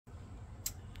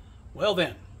Well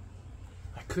then,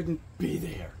 I couldn't be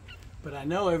there, but I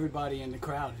know everybody in the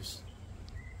crowd is,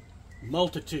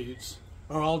 multitudes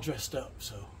are all dressed up,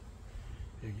 so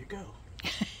here you go.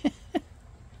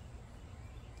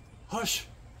 Hush,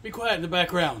 be quiet in the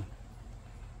background.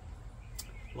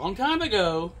 Long time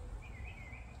ago,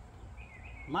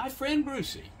 my friend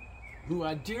Brucie, who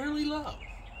I dearly love,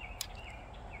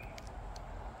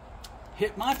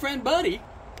 hit my friend Buddy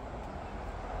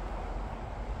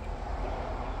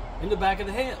in the back of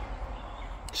the head.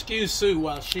 Excuse Sue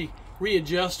while she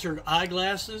readjusts her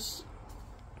eyeglasses.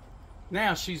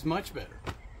 Now she's much better.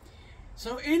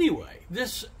 So anyway,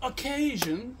 this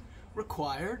occasion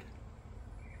required,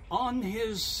 on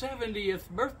his 70th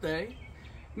birthday,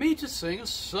 me to sing a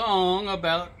song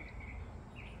about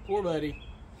poor Buddy.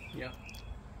 Yeah.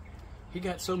 He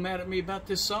got so mad at me about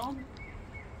this song,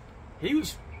 he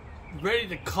was ready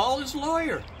to call his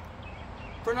lawyer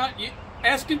for not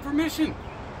asking permission.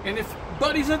 And if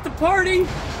Buddy's at the party,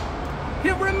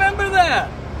 he'll remember that.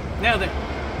 Now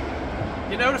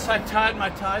then, you notice I tied my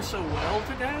tie so well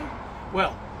today?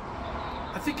 Well,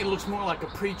 I think it looks more like a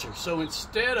preacher. So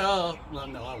instead of, well,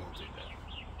 no, I won't do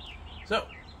that. So,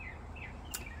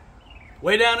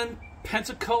 way down in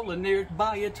Pensacola near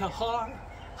Bayou Tahar,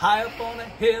 high up on a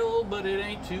hill, but it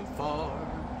ain't too far,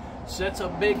 sits a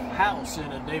big house in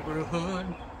a neighborhood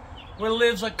where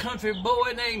lives a country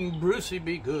boy named Brucie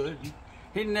Be Good.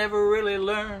 He never really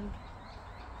learned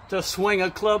to swing a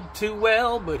club too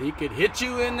well, but he could hit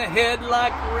you in the head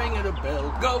like ringing a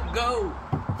bell. Go, go,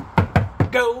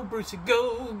 go, Brucie,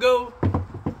 go, go,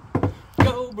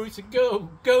 go, Brucie, go,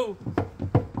 go,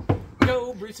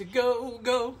 go, Brucie, go,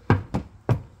 go,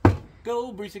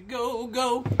 go, Brucie, go,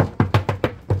 go,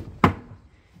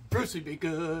 Brucie Be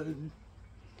Good.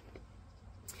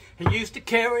 He used to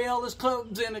carry all his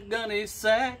clubs in a gunny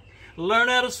sack, learn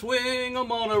how to swing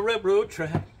 'em on a railroad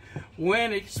track.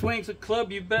 When he swings a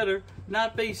club, you better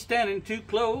not be standing too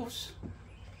close.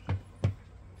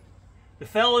 The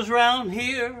fellas round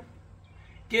here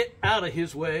get out of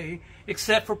his way,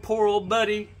 except for poor old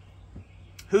Buddy,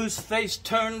 whose face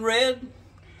turned red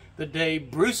the day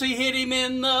Brucie hit him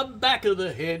in the back of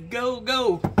the head. Go,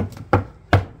 go,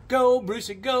 go,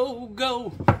 Brucie, go,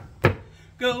 go,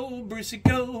 go, Brucie,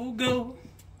 go, go,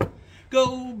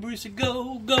 go, Brucie,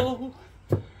 go, go,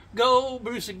 go,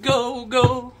 Brucie, go,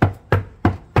 go,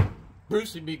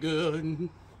 Brucie Be Good.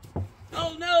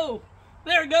 Oh no,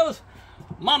 there it goes.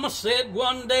 Mama said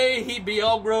one day he'd be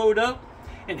all grown up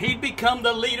and he'd become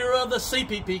the leader of the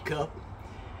CPP Cup.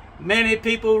 Many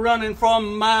people running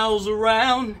from miles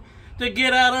around to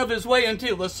get out of his way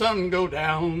until the sun go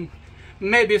down.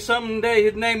 Maybe someday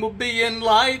his name will be in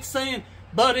lights saying,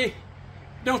 Buddy,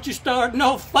 don't you start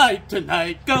no fight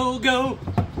tonight. Go, go,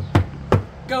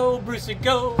 go, Brucie,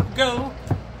 go, go,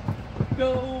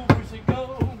 go, Brucie,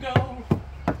 go, go,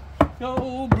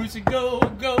 go, Brucie, go,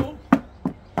 go,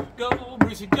 go,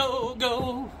 Brucie, go,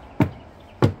 go,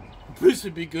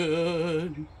 Brucie Be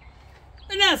Good.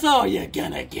 And that's all you're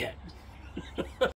gonna get.